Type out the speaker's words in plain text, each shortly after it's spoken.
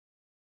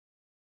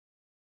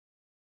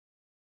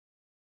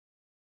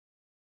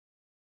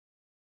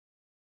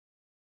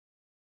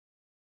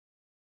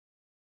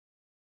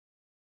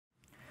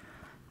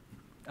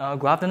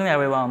Good afternoon,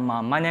 everyone.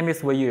 My name is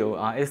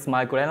VUzzer. It's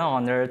my great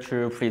honor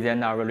to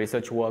present our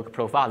research work,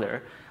 ProFuzzer,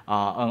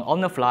 an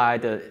on-the-fly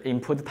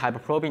input type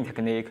probing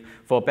technique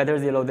for better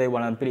zero-day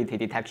vulnerability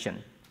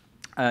detection.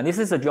 This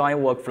is a joint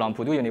work from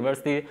Purdue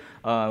University,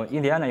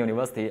 Indiana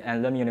University,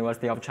 and Renmin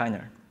University of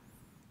China.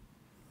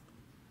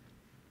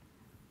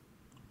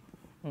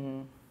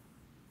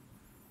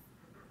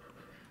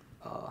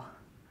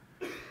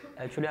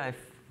 Actually, I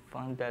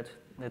found that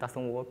it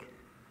doesn't work.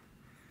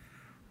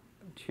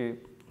 To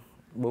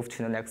move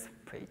to the next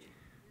page.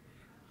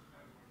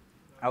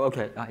 Oh,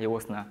 OK, it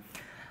works now.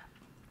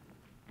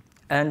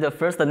 And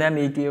first, let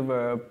me give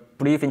a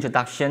brief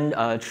introduction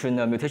to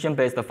the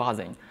mutation-based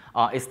fuzzing.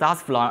 It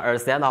starts from a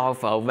set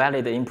of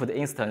valid input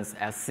instance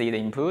as seed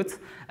input,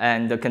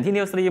 and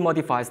continuously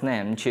modifies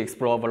them to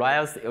explore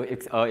various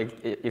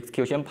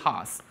execution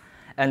paths.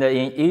 And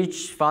in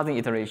each fuzzing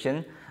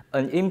iteration,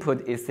 an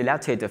input is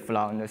selected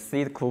from the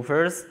seed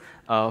couples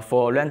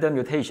for random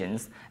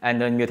mutations,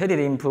 and the mutated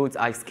inputs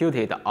are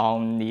executed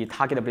on the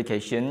target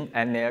application,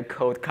 and their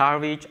code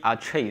coverage are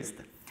traced.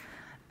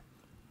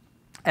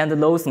 And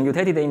those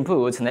mutated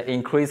inputs and the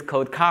increased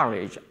code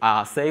coverage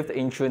are saved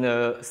into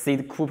the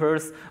seed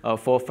couples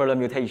for further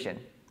mutation.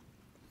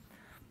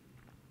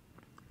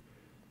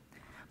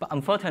 But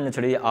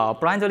unfortunately,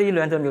 blindly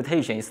random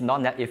mutation is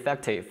not that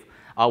effective.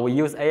 We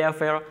use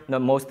AFL, the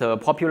most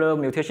popular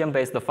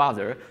mutation-based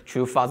fuzzer,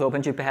 to fuzz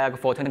OpenGPAG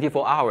for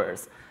 24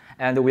 hours.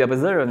 And we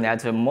observe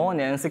that more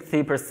than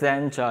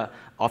 60%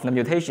 of the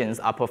mutations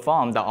are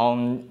performed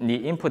on the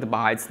input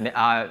bytes that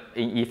are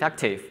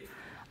ineffective.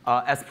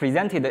 As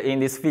presented in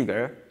this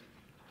figure,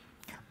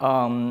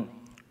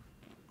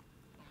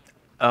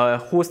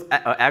 whose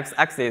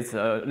x-axis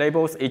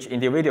labels each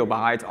individual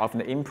byte of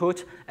the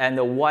input, and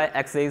the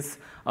y-axis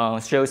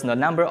shows the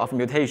number of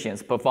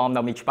mutations performed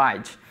on each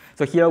byte.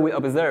 So here we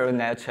observe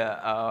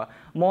that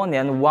more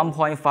than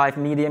 1.5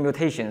 million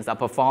mutations are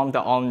performed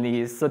on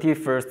the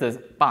 31st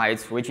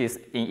byte, which is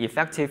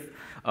ineffective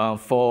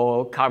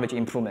for coverage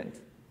improvement.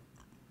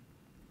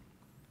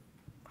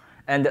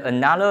 And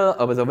another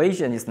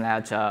observation is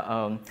that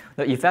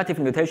the effective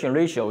mutation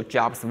ratio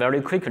drops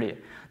very quickly.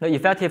 The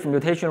effective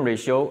mutation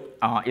ratio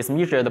is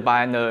measured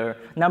by the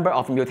number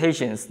of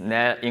mutations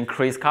that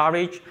increase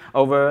coverage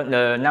over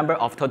the number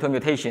of total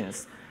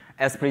mutations,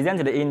 as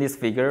presented in this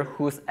figure,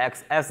 whose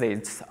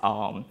x-axis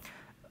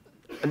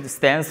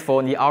stands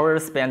for the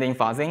hours spent in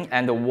fuzzing,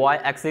 and the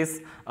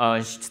y-axis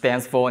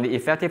stands for the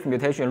effective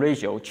mutation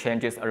ratio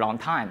changes around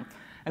time.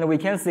 And we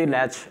can see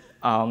that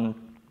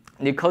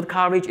the code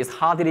coverage is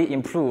hardly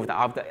improved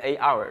after 8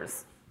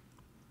 hours.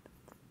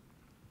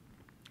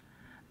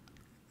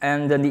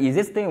 And the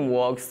existing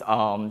works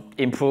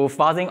improve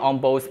fuzzing on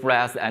both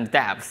breadth and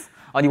depth.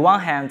 On the one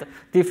hand,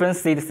 different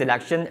seed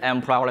selection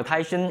and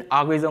prioritization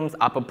algorithms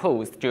are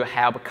proposed to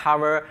help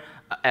cover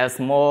as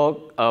more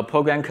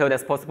program code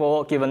as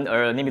possible given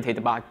a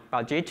limited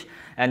budget.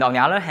 And on the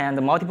other hand,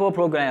 multiple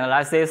program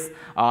analysis,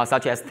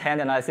 such as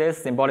trend analysis,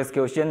 symbolic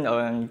execution,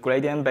 and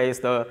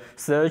gradient-based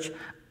search,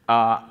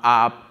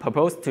 are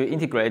proposed to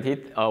integrate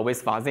it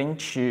with fuzzing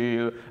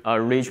to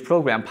reach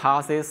program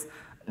paths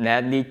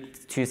that need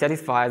to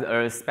satisfy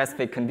a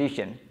specific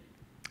condition.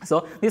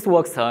 So this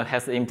work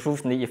has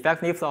improved the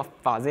effectiveness of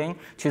fuzzing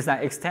to some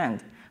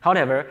extent.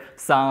 However,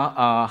 some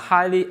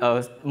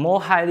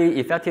more highly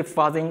effective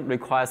fuzzing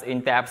requires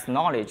in-depth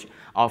knowledge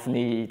of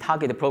the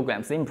target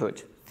program's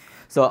input.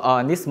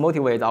 So this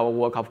motivates our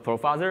work of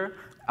ProFuzzer,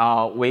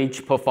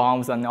 which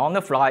performs an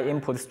on-the-fly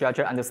input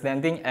structure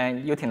understanding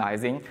and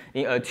utilizing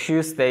in a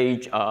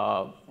two-stage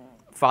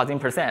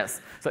fuzzing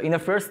process. So in the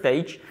first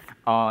stage,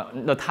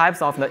 the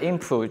types of the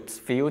input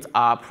fields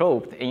are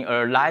probed in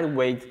a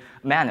lightweight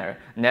manner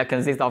that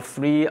consists of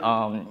 3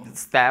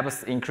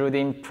 steps,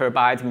 including per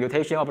byte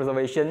mutation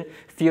observation,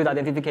 field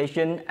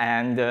identification,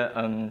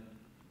 and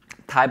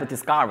type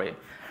discovery.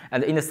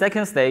 And in the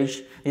second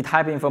stage, the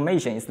type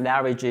information is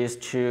leveraged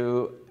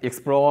to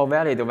explore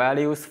valid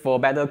values for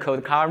better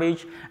code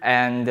coverage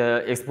and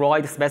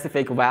exploit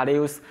specific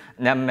values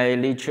that may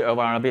lead to a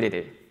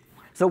vulnerability.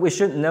 So we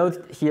should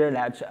note here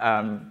that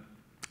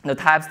the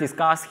types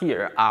discussed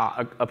here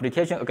are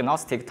application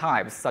agnostic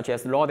types, such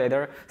as raw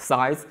data,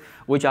 size,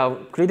 which are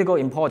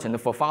critically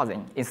important for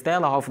fuzzing,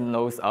 instead of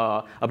those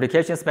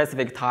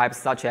application-specific types,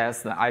 such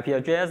as the IP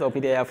address or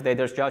PDF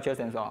data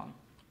structures, and so on.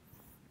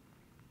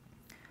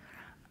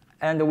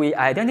 And we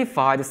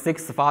identified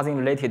 6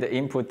 fuzzing-related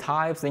input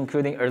types,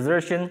 including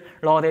assertion,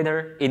 raw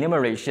data,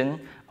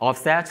 enumeration,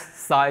 offset,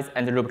 size,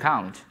 and loop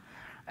count.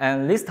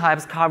 And these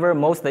types cover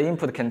most of the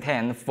input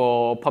content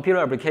for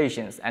popular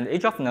applications, and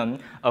each of them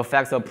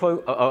affects a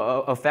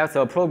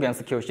program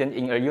execution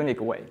in a unique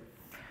way.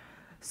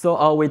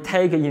 So we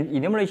take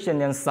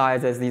enumeration and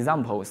size as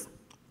examples.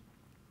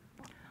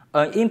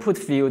 An input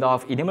field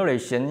of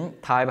enumeration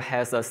type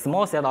has a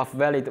small set of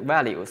valid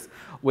values,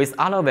 with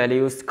other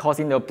values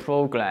causing the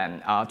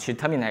program to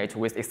terminate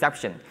with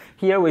exception.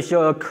 Here we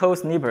show a code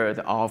snippet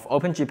of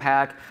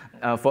OpenGPAG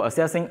for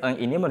assessing an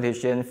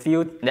enumeration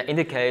field that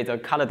indicates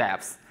color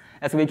depth.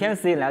 As we can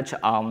see that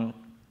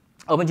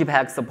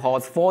OpenGPAC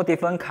supports 4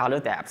 different color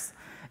depths,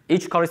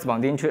 each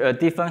corresponding to a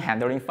different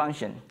handling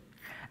function.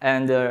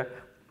 And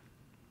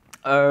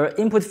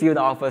input field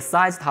of a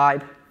size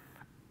type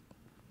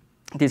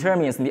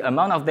determines the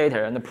amount of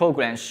data the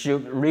program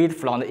should read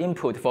from the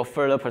input for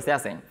further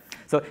processing.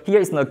 So here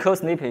is the code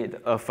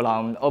snippet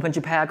from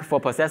OpenGPAC for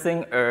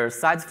processing a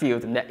size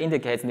field that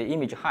indicates the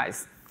image height.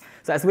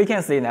 So as we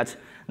can see that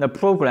the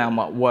program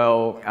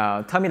will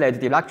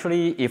terminate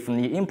directly if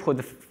the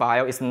input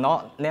file is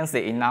not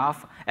lengthy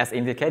enough as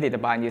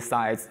indicated by the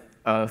size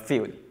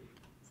field.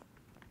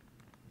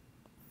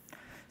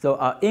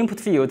 So input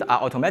fields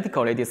are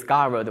automatically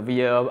discovered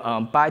via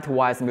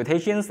byte-wise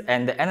mutations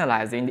and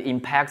analyzing the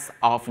impacts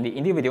of the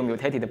individual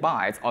mutated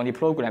bytes on the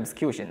program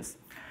executions.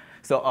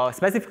 So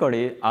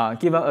specifically,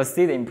 given a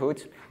seed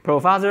input,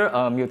 ProFuzzer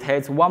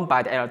mutates 1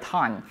 byte at a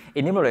time,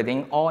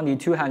 enumerating all the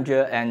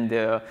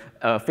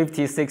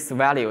 256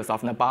 values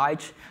of the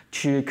byte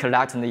to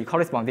collect the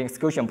corresponding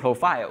execution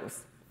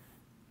profiles.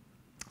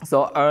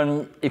 So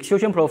an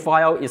execution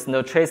profile is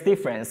the trace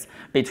difference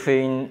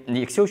between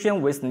the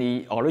execution with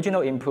the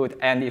original input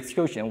and the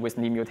execution with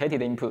the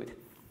mutated input.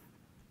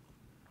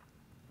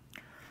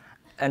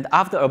 And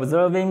after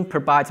observing per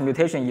byte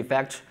mutation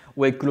effect,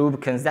 we group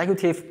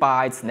consecutive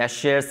bytes that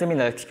share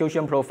similar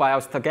execution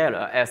profiles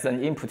together as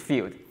an input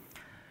field.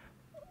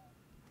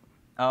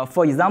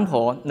 For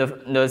example,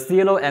 the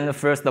 0 and the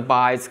first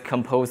bytes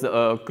compose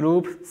a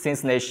group since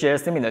they share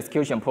similar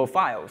execution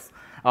profiles,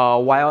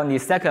 while the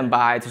second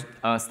byte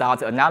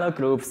starts another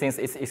group since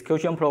its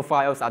execution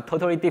profiles are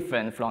totally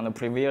different from the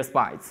previous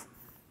bytes.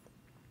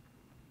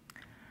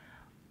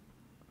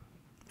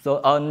 So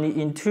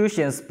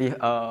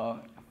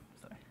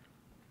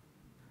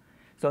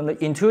the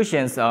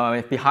intuitions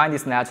behind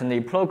this net,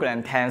 the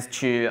program tends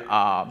to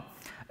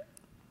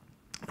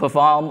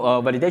perform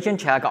a validation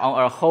check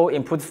on a whole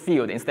input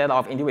field instead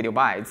of individual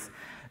bytes.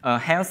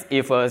 Hence,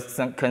 if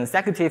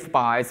consecutive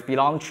bytes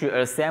belong to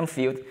a same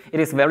field,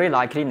 it is very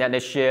likely that they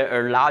share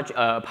a large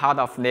part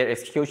of their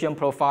execution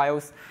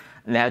profiles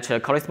that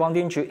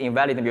corresponding to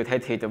invalid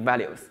mutated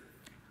values.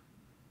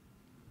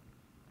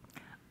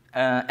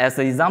 As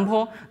an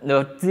example,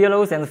 the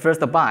zeros and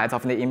first bytes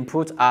of the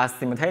input are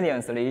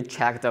simultaneously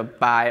checked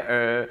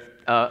by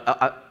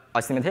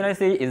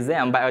simultaneously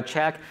examined by a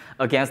check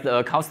against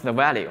a constant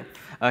value.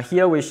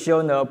 Here we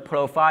show the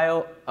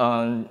profile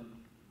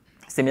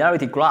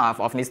similarity graph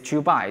of these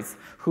 2 bytes,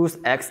 whose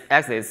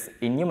x-axis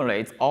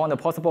enumerates all the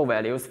possible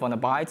values for the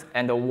byte,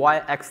 and the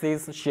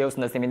y-axis shows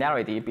the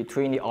similarity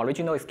between the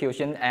original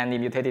execution and the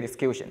mutated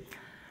execution.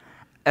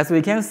 As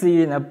we can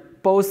see,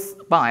 both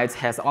bytes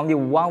has only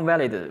one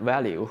valid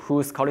value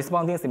whose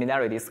corresponding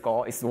similarity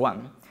score is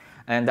 1.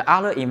 And the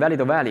other invalid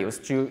values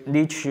to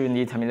lead to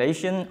the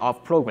termination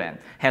of program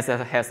has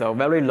a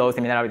very low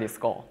similarity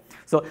score.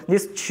 So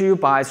these 2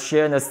 bytes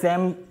share the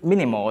same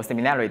minimal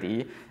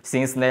similarity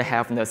since they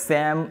have the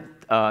same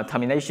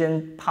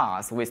termination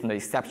path with the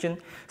exception.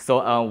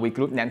 So we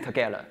group them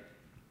together.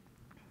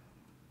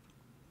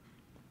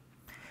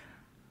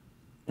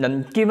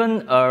 Then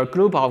given a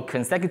group of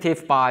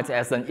consecutive bytes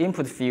as an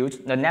input field,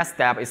 the next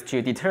step is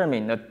to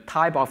determine the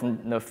type of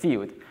the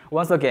field.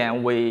 Once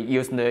again, we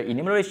use the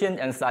enumeration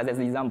and size as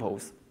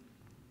examples.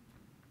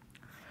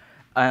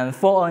 And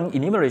for an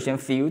enumeration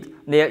field,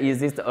 there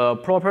exists a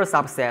proper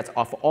subset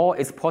of all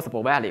its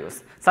possible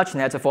values, such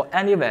that for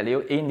any value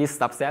in this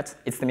subset,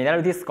 its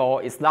similarity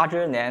score is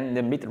larger than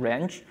the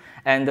mid-range,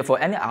 and for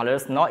any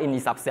others not in the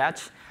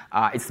subset,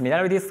 its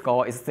similarity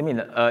score is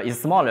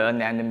smaller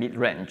than the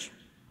mid-range.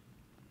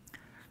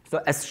 So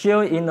as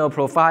shown in the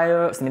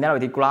profile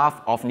similarity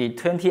graph of the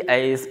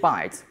 28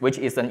 bytes, which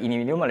is an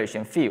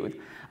enumeration field,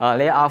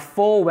 there are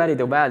 4 valid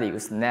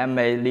values that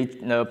may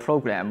lead the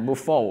program move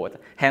forward,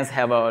 hence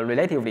have a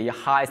relatively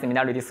high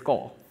similarity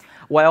score,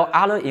 while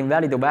other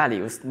invalid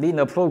values lead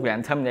the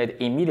program terminate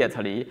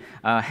immediately,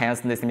 hence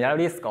the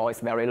similarity score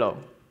is very low.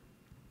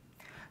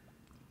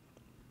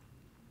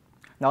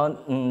 Now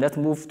let's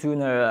move to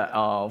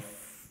the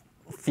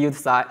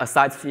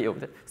size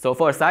field. So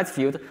for a size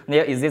field,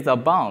 there exists a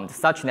bound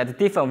such that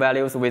different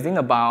values within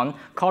the bound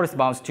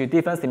corresponds to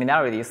different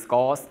similarity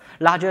scores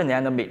larger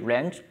than the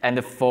mid-range,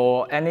 and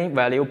for any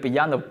value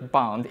beyond the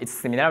bound, its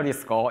similarity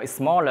score is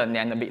smaller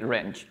than the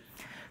mid-range.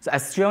 So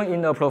as shown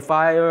in the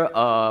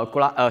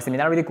profile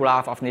similarity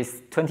graph of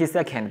this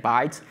 22nd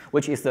byte,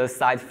 which is the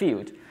size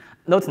field,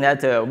 note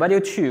that value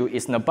 2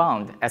 is the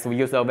bound, as we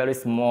use a very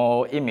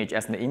small image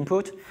as the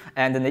input,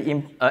 and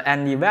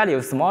the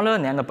values smaller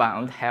than the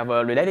bound have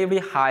a relatively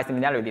high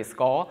similarity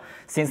score,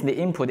 since the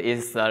input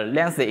is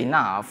lengthy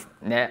enough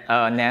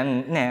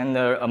than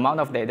the amount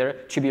of data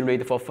to be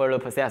read for further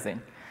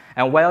processing.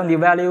 And while the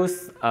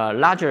values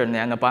larger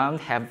than the bound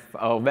have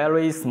a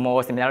very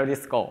small similarity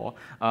score,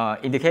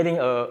 indicating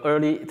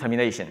early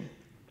termination.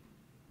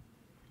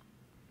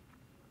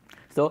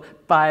 So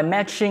by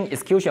matching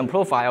execution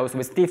profiles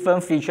with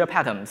different feature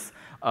patterns,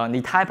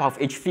 the type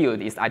of each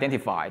field is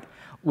identified.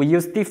 We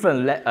use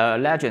different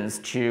legends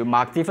to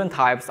mark different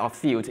types of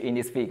fields in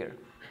this figure.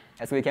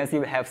 As we can see,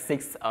 we have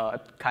 6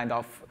 kind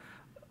of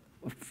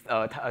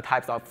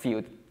types of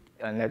fields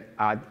that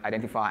are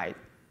identified.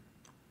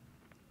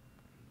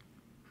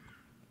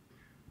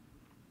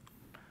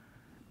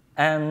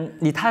 And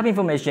the type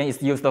information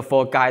is used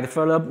for guide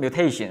further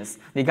mutations.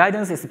 The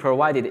guidance is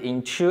provided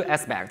in two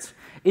aspects.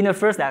 In the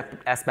first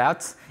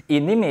aspect,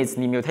 it limits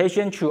the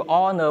mutation to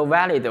all the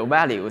valid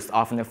values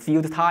of the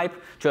field type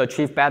to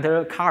achieve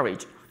better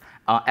coverage.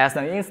 As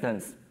an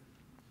instance,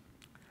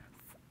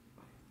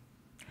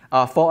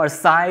 for a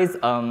size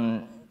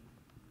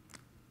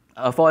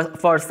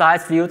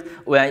field,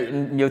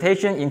 when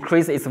mutation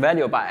increases its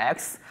value by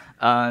x,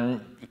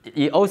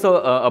 it also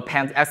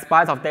appends x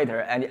bytes of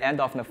data at the end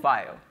of the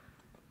file.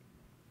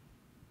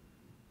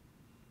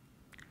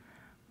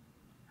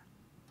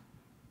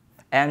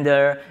 And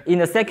in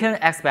the second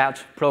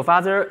aspect,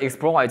 ProFuzzer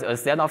exploits a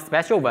set of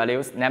special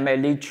values that may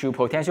lead to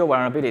potential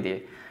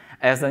vulnerability.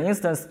 As an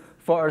instance,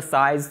 for a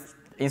size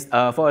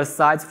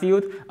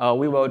field,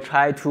 we will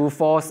try to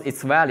force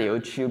its value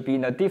to be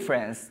the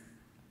difference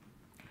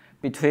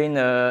between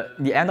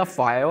the end of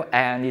file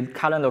and the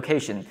current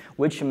location,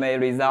 which may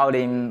result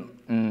in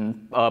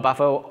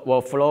buffer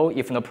overflow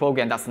if the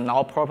program does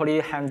not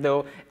properly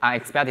handle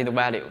unexpected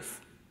values.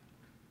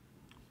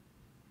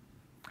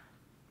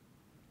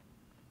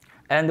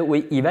 And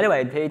we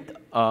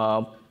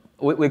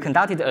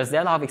conducted a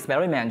set of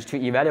experiments to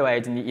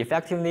evaluate the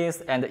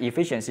effectiveness and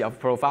efficiency of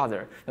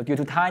ProFuzzer. Due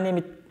to time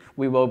limit,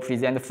 we will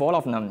present 4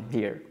 of them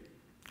here.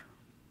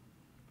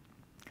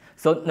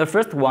 So the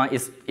first one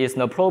is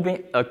the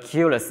probing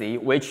accuracy,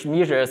 which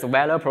measures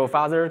whether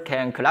ProFuzzer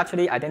can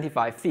correctly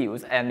identify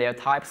fields and their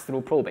types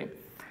through probing.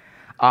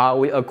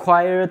 We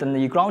acquired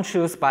the ground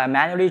truth by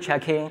manually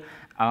checking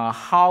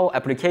how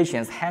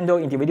applications handle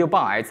individual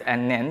bytes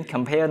and then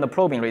compare the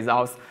probing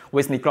results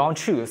with the ground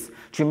truth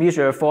to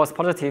measure false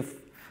positive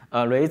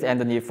rates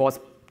and the false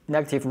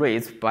negative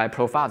rates by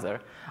ProFuzzer.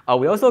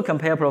 We also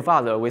compare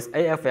ProFuzzer with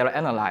AFL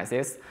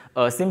analysis,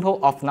 a simple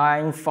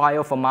offline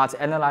file format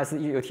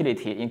analysis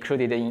utility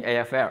included in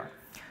AFL.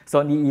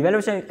 So the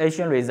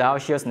evaluation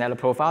result shows that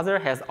ProFuzzer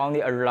has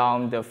only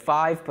around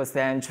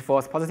 5%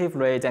 false positive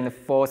rate and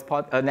false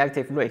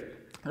negative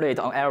rate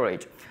on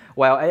average,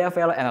 while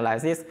AFL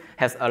analysis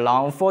has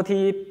around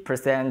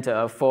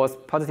 40% false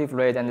positive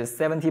rate and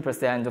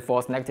 70%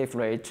 false negative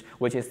rate,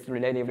 which is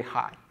relatively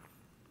high.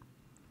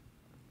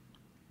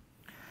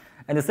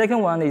 And the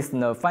second one is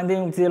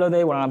finding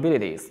zero-day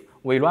vulnerabilities.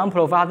 We run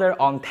ProFuzzer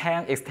on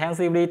 10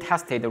 extensively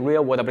tested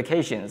real-world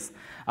applications.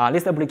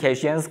 These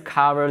applications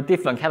cover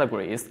different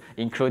categories,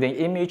 including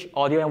image,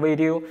 audio and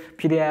video,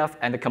 PDF,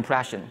 and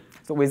compression.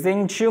 So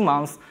within 2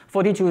 months,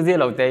 42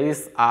 zero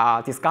days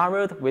are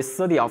discovered, with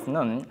 30 of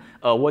them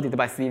awarded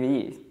by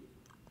CVEs.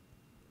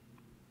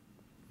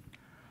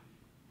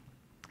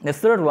 The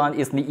third one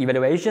is the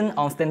evaluation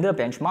on standard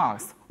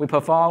benchmarks. We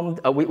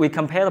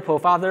compared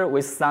ProFuzzer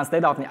with some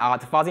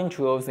state-of-the-art fuzzing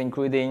tools,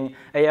 including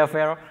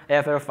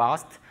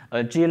AFLFast,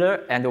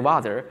 Giller, and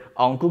VUzzer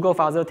on Google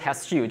Fuzzer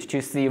test suite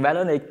to see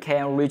whether they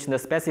can reach the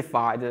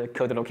specified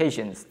code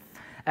locations.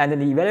 And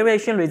the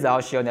evaluation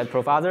results show that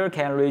ProFuzzer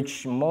can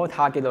reach more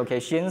target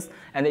locations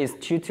and is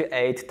 2 to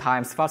 8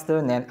 times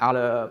faster than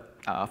other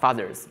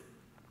fuzzers.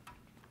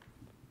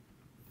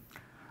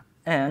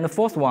 And the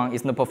fourth one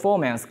is the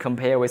performance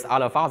compared with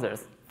other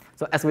fuzzers.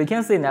 So as we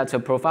can see that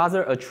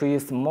ProFuzzer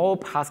achieves more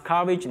path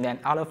coverage than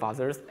other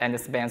fuzzers and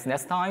spends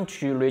less time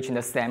to reach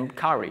the same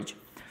coverage.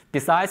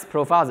 Besides,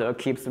 ProFuzzer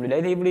keeps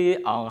relatively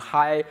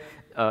high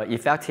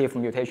effective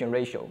mutation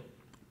ratio.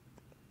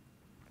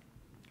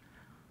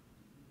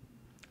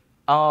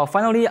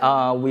 Finally,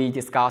 we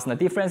discussed the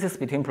differences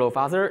between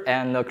ProFuzzer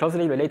and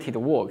closely related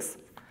works.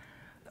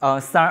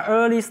 Some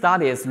early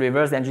studies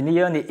reverse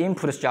engineer the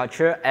input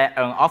structure at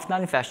an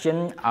offline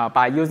fashion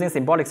by using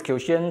symbolic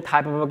execution,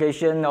 type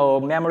propagation, or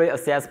memory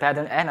access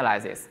pattern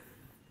analysis.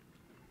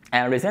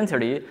 And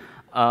recently,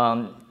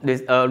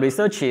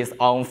 researches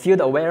on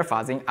field-aware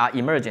fuzzing are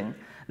emerging.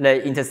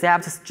 They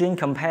intercept string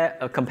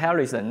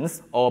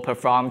comparisons or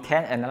perform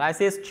 10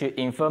 analysis to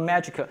infer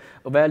magic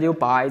value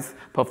bytes,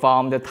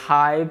 perform the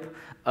type,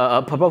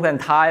 program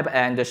type,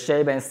 and the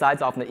shape and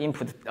size of the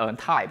input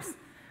types.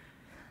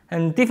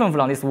 And different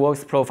from this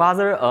works,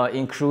 ProFuzzer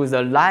includes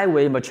a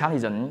lightweight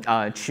mechanism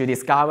to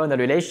discover the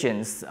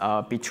relations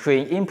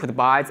between input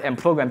bytes and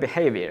program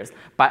behaviors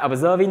by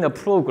observing the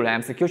program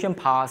execution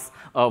paths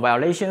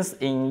violations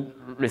in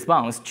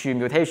response to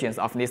mutations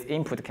of this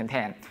input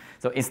content.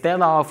 So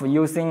instead of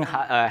using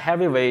a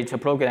heavyweight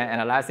program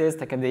analysis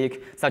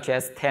technique such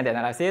as tagged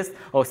analysis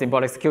or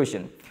symbolic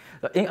execution.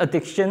 In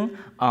addition,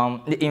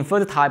 the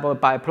inferred type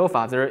by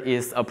ProFuzzer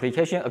is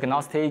application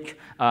agnostic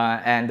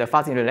and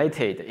fuzzing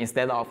related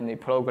instead of the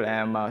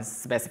program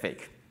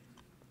specific.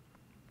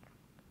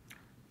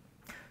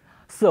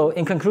 So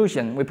in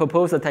conclusion, we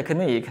propose a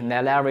technique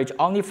that leverages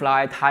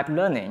on-the-fly type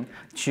learning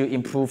to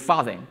improve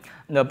fuzzing.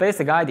 The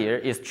basic idea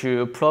is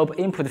to probe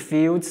input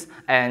fields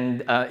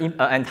and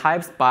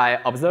types by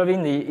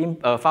observing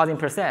the fuzzing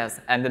process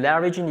and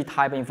leveraging the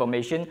type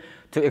information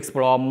to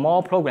explore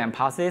more program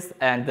passes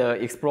and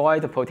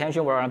exploit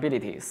potential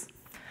vulnerabilities.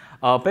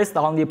 Based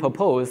on the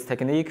proposed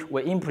technique,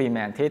 we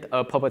implemented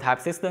a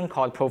prototype system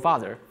called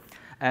ProFuzzer.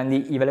 And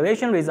the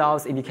evaluation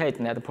results indicate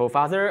that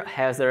ProFuzzer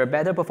has a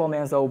better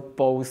performance of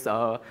both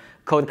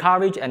code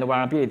coverage and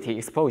vulnerability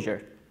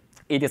exposure.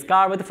 It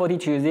discovered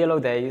 42 zero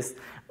days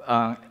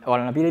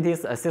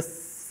vulnerabilities,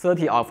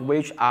 30 of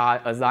which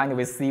are assigned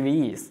with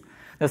CVEs.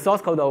 The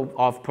source code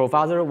of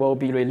ProFuzzer will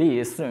be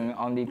released soon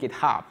on the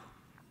GitHub.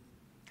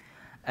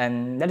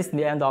 And that is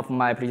the end of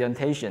my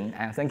presentation.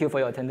 And thank you for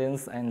your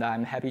attendance, and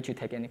I'm happy to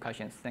take any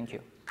questions. Thank you.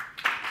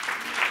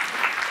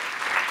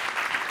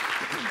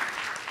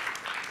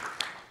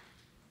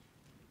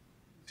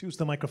 Use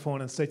the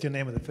microphone and state your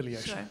name and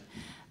affiliation. Sure.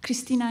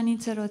 Cristina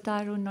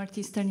Nitsarotaru,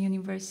 Northeastern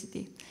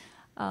University.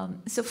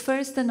 So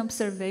first, an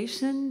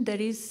observation. There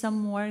is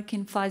some work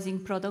in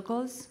fuzzing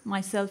protocols,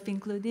 myself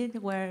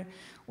included, where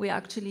we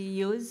actually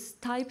use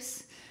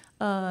types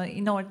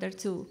in order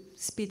to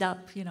speed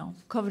up,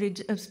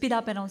 coverage, speed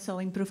up and also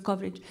improve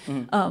coverage.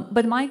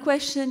 But my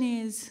question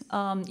is,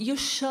 you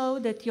show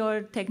that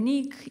your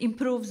technique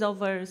improves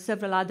over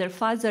several other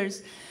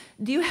fuzzers.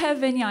 Do you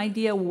have any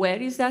idea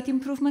where is that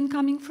improvement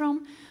coming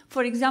from?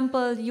 For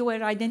example, you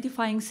were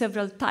identifying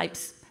several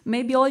types.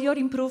 Maybe all your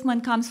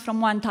improvement comes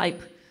from one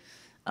type.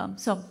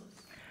 The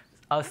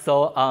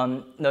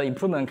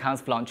improvement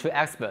comes from two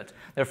aspects.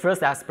 The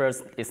first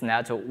aspect is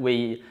that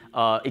we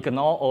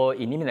ignore or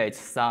eliminate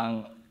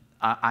some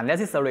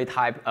unnecessary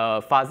type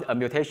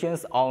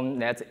mutations on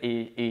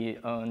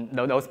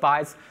those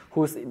bytes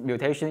whose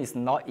mutation is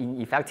not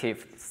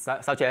ineffective,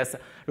 such as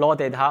raw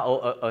data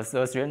or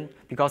assertion,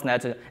 because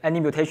any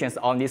mutations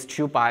on these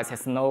two bytes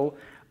has no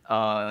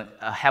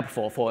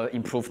helpful for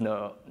improving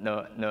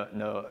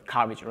the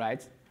coverage,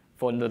 right?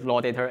 For the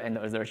raw data and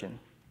the assertion.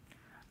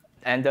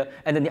 And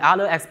then the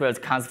other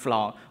aspect comes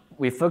from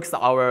we focus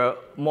our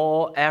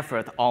more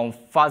effort on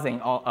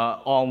fuzzing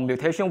on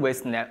mutation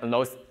with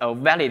those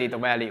validated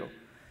value.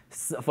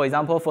 So for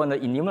example, for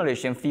the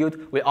enumeration field,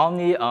 we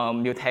only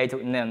mutate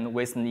them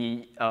with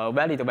the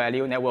valid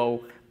value that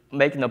will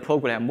make the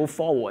program move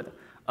forward,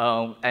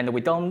 and we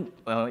don't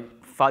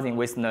fuzzing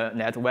with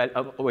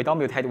we don't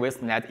mutate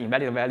with that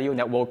invalid value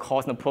that will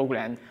cause the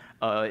program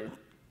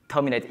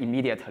terminate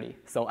immediately.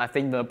 So I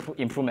think the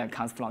improvement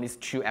comes from these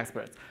two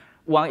aspects.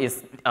 One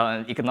is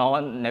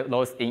ignore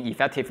those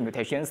ineffective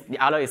mutations. The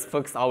other is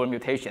focus our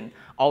mutation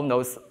on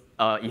those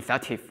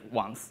effective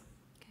ones.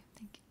 Okay,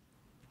 thank you.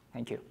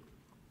 Thank you.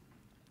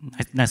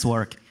 Nice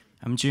work.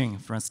 I'm Jing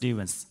from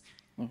Stevens.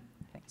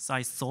 So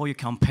I saw you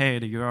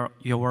compared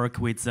your work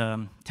with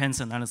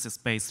tensor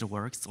analysis-based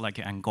works like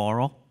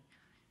Angora.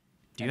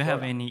 Do you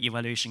have any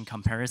evaluation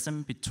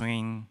comparison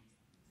between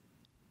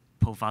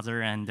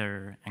ProFuzzer and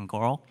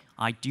Angora?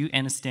 I do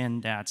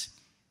understand that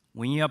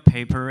when your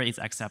paper is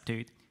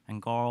accepted,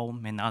 Angora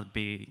may not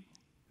be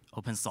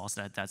open source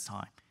at that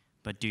time.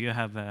 But do you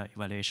have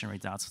evaluation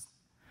results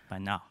by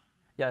now?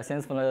 Yeah,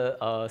 thanks for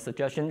the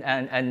suggestion.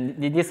 And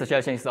this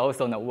suggestion is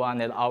also the one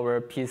that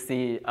our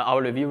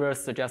reviewers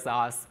suggest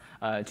us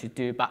to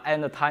do. But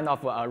at the time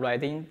of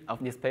writing of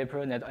this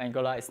paper, that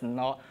Angora is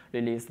not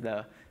released.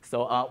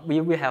 So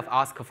we have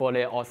asked for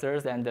the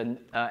authors, and then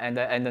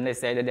they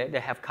say that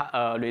they have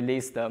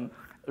released them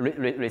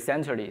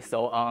recently.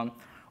 So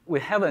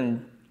we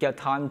haven't get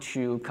time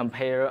to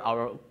compare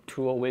our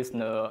tool with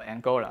the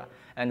Angora.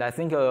 And I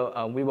think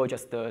we will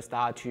just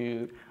start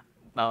to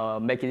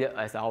make it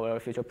as our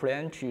future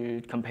plan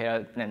to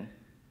compare them.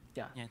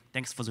 Yeah,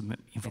 thanks for the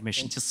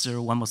information. Just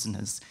one more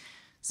sentence.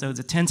 So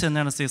the tensor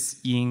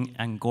analysis in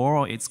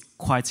Angora is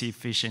quite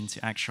efficient,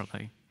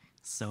 actually.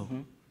 So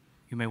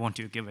you may want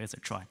to give it a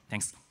try.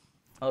 Thanks.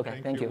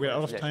 Okay, thank you. We're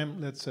out of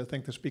time. Let's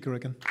thank the speaker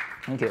again.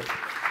 Thank you.